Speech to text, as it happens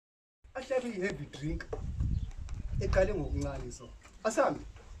ahlabe heavy drink eqale ngokuncane so asami.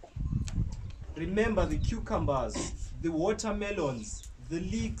 Remember the cucumbers, the watermelons, the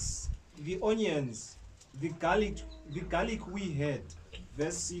leeks, the onions, the garlic we had.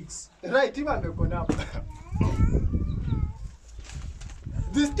 Verse 6. Right, ibambe khona.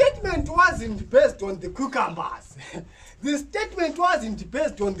 The statement wasn't based on the cucumbers. The statement wasn't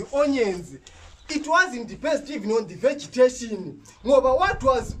based on the onions. It wasn't based even on the vegetation. But what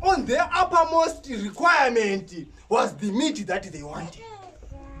was on their uppermost requirement was the meat that they wanted.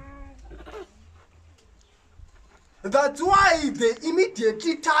 That's why they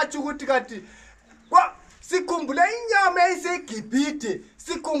immediately touch ukuthi well, sikhumbula inyama eseGibhithe,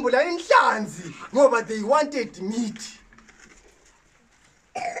 sikhumbula inhlanzi ngoba they wanted meat.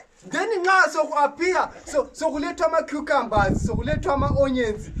 Then nxa sokuappear so kulethwa ama cucumbers, so kulethwa ama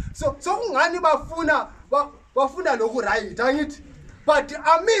onions, so kungani bafuna lokhu right, angithi? But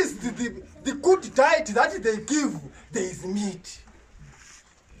amidst the good diet that they give, there is meat.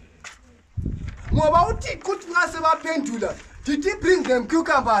 Ngoba uthi kuthi nxa sebaphendula, did he bring them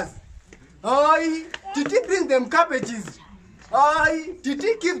cucumbers? Hayi. Did he bring them cabbages? Hayi. Did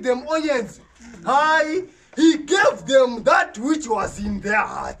he give them onions? Hayi. He gave them that which was in their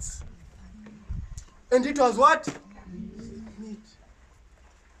hearts. And it was what? Meat.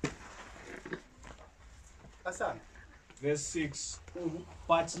 Asan. Verse 6.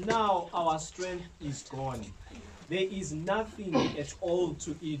 But now our strength is gone. There is nothing at all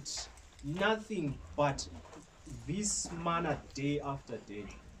to eat. Nothing but this manna day after day.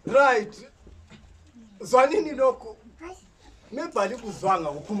 Right. Zwanini lokho. Mebhali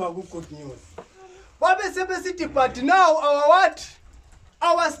kuzwanga uphuma ku good news. Babe sebesithi but now our what?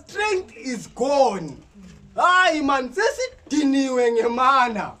 Our strength is gone. Hayi man, sesidiniwe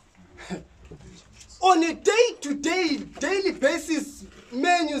ngemana. On a daily basis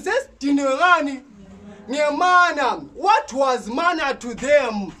menu sesidiniwe ngani? Ngemana. What was manna to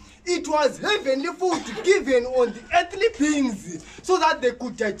them? It was heavenly food given on the earthly beings so that they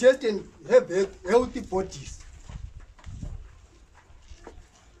could digest and have healthy bodies.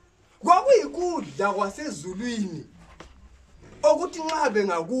 Kwakuyikudla kwasezulwini okuthi nxa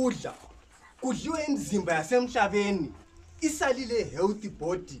bengakudla kudliwe imizimba yasemhlabeni isalile healthy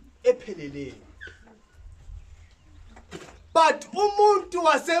body epheleleyo. But umuntu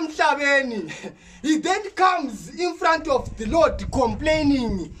wasemhlabeni, he then comes in front of the Lord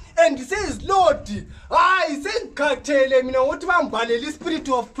complaining and says, Lord, sengikhathele mina ukuthi bangibhalele ispirit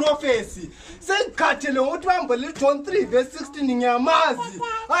of prophecy. Sengikhathele ukuthi bangibhalele John 3 verse 16 ngiyamazi.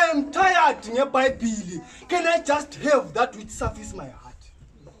 I am tired ngeBhayibheli. Can I just have that which suffices my heart?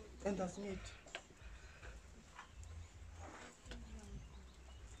 And that's it.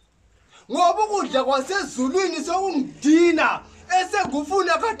 Ngoba ukudla kwasezulwini sokungidina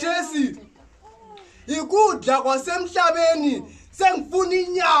esengufuna khathesi. Ikudla kwasemhlabeni sengifuna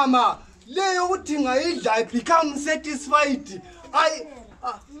inyama leyo ukuthi ngayidla I become satisfied.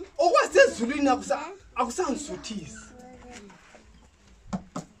 Okwasezulwini akusangisuthisi.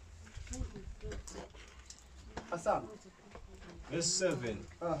 Asam. Verse 7.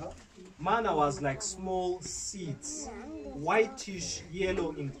 Manna was like small seeds, whitish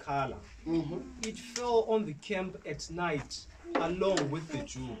yellow in color. It fell on the camp at night along with the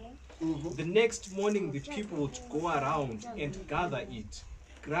dew. The next morning the people would go around and gather it,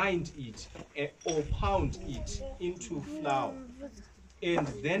 grind it, or pound it into flour, and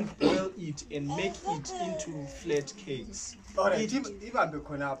then boil it and make it into flat cakes. Alright, ibambe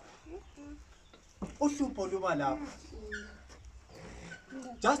khona apha. Uhlupho luba lapha.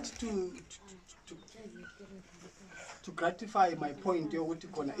 Just to gratify my point,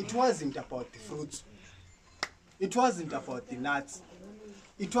 it wasn't about the fruits. It wasn't about the nuts.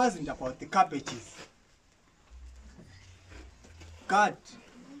 It wasn't about the cabbages. God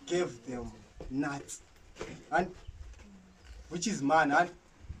gave them nuts, and which is manna.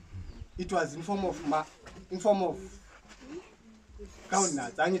 It was in form of ground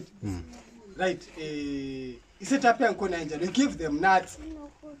nuts. Right? You give them nuts.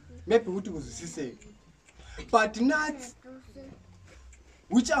 Maybe what was say, but nuts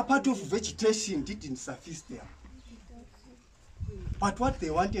which are part of vegetation didn't suffice them. But what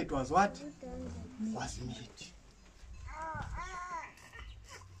they wanted was what? Was meat.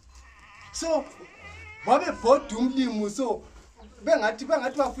 So, babe bought umlimu so bengathi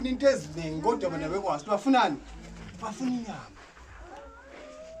bafuna into eziningi kodwa bona bekwazi bafunani? Bafuna inyama.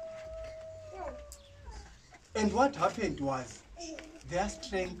 And what happened was their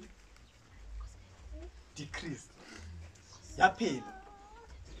strength decreased. Yaphela.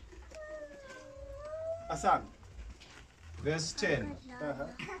 Asami. Verse 10.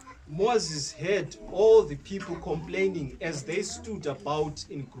 Moses heard all the people complaining as they stood about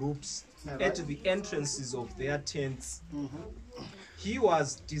in groups at the entrances of their tents. He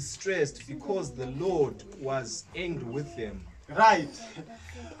was distressed because the Lord was angry with them. Right.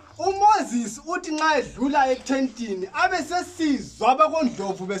 uMoses uthi nxa edlula etentini abe sesizwa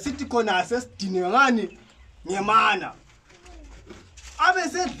abakondlovu besithi khona sesidiniwe ngani ngemana. Abe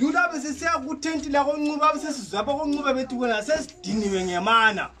sedlula abe sesiya kuthenti la koncuba abe sesizwa abakoncuba bethi khona sesidiniwe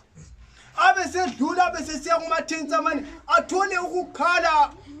ngemana. Abe sedlula abe sesiya kumathenti amani athole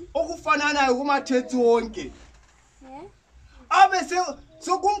ukukhala okufananayo kumathenti wonke. Abe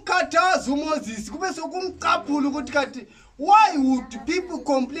sokumkhathaza uMoses kube sokumqaphula ukuthi kanti why would people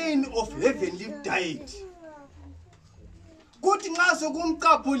complain of heavenly diet? Kuthi nxa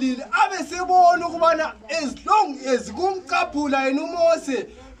sokumqaphulile abe sebona ukubana as long as kumqaphula yena uMose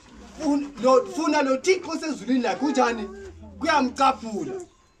funa lo Thixo sezulwini lakhe kunjani kuyamqaphula.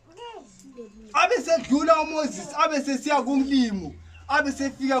 Abe sedlula uMoses abe sesiya kumlimo abe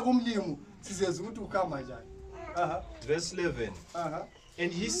sefika kumlimo sizeza ukuthi ukhamba njani. Verse 11.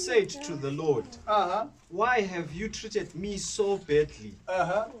 And he said to the Lord, why have you treated me so badly?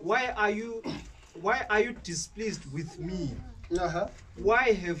 Why are you displeased with me?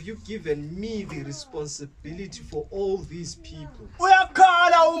 Why have you given me the responsibility for all these people?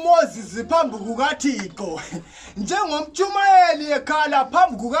 Uyakhala uMoses phambi kukaThixo njengomtshumayeli ekhala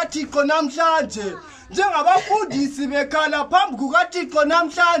phambi kukaThixo namhlanje njengabafundisi bekhala phambi kukaThixo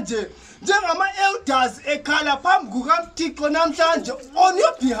namhlanje njengama-elders ekhala phambi kukaThixo namhlanje on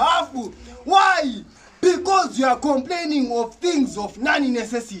your behalf. Why? Because you are complaining of things of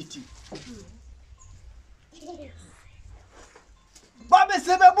non-necessity. Babe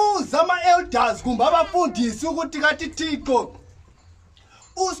sebebuza ama-elders kumbe abafundisi ukuthi kathi Thixo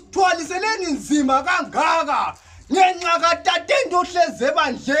usithwaliseleni nzima kangaka ngenxa katatendo ohlezi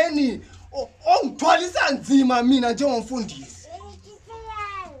ebandleni ongithwalisa nzima mina njengomfundisi.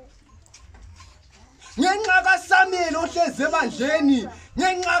 Ngenxa kaSamuel ohlezi ebandleni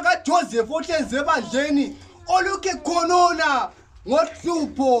ngenxa kaJoseph ohlezi ebandleni olukhe khonona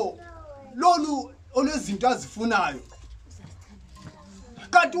ngohlupho lolu olwezinto azifunayo.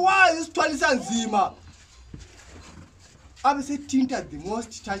 Kanti why usithwalisa nzima? Abe sethinta the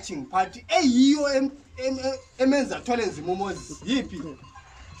most touching part eyiyo emenza athwale nzima uMoses yipi?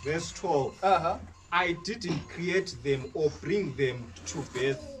 Verse 12. I didn't create them or bring them to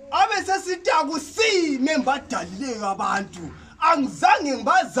birth. Abe sesithi akusime mbadalileyo abantu angizange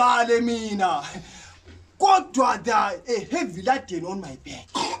ngibazale mina kodwa a heavy laden on my back.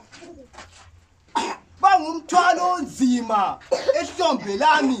 Bangumthwalo onzima ehlombe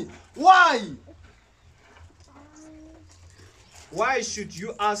lami. Why? Why should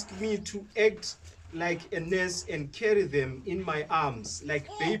you ask me to act like a nurse and carry them in my arms like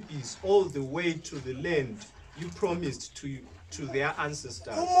babies all the way to the land you promised to their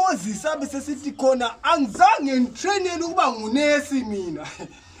ancestors? uMoses abe sesithi khona angizange ngitrainele ukuba ngunesi mina.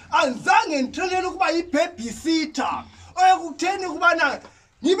 Angizange ngitrainele ukuba yi-babysitter oyekutheni kubana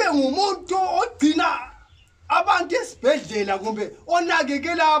ngibe ngumuntu ogcina abantu esibhedlela kumbe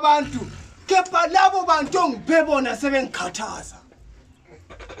onakekela abantu kepha labo bantu ongiphe bona sebengikhathaza.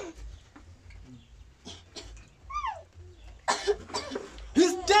 He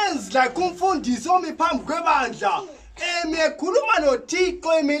stands like umfundisi omi phambi kwebandla emekhuluma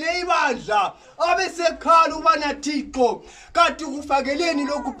noThixo emele ibandla abe sekhala ubana Thixo kanti kufakeleni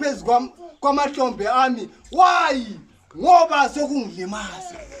lokhu phezulu kwamahlombe ami. Why? Ngoba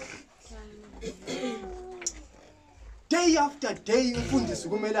sokungilimaza. Day after day umfundisi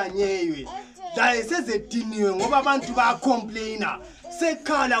kumele anyeywe la esezediniwe ngoba abantu bayacomplaina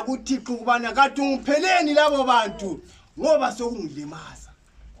sekhala kuThixo kubana kanti ungipheleni labo bantu ngoba sokungilimaza.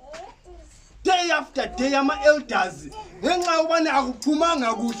 Day after day ama-elders ngenxa ubana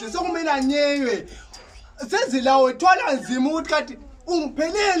akuphumanga kuhle sokumele anyeywe sezilawo ethwala nzima ukuthi kanti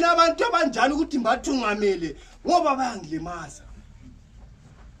ungipheleni abantu abanjalo ukuthi mbathungamele ngoba bayangilimaza.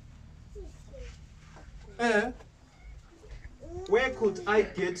 Where could I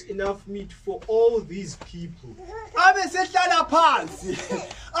get enough meat for all these people? Abe sehlala phansi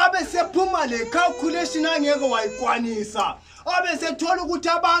abe sephuma le calculation angeke wayikwanisa abe sethola ukuthi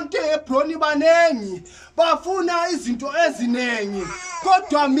abantu eHebron banengi bafuna izinto ezinengi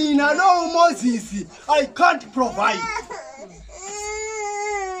kodwa mina lo uMoses I can't provide.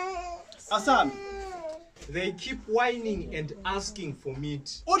 Asami They keep whining and asking for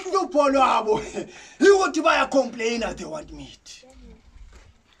meat. uhlupho lwabo ukuthi baya complain they want meat.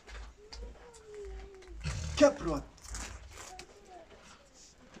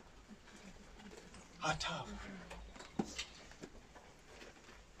 Keebroth-Hathaav.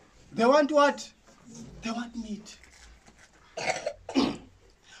 They want what? They want meat.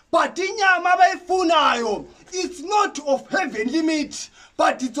 But inyama abayifunayo, it's not of heavenly meat,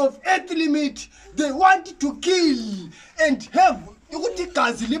 but it's of earthly meat. They want to kill and have ukuthi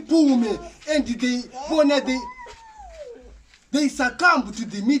igazi liphume, and they succumb to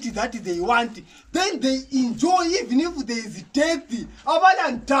the meat that they want. Then they enjoy, even if there is death.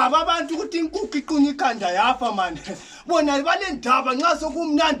 Abalantaba abantu ukuthi inkukhu iqunya ikhanda yafa man. Bona balendaba nxa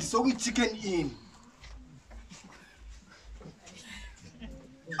sokumnandi sokuyi-chicken in.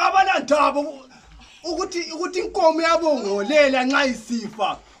 Abalantaba ukuthi inkomo yabongolela nxa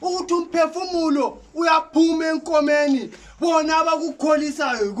isifa, ukuthi umphefumulo uyaphuma enkomeni. Bona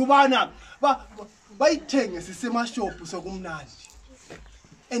abakukholisayo kubana bayithenge sisemashophu sokumnandi,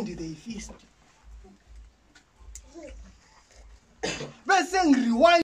 and they feast. Bese ngirewind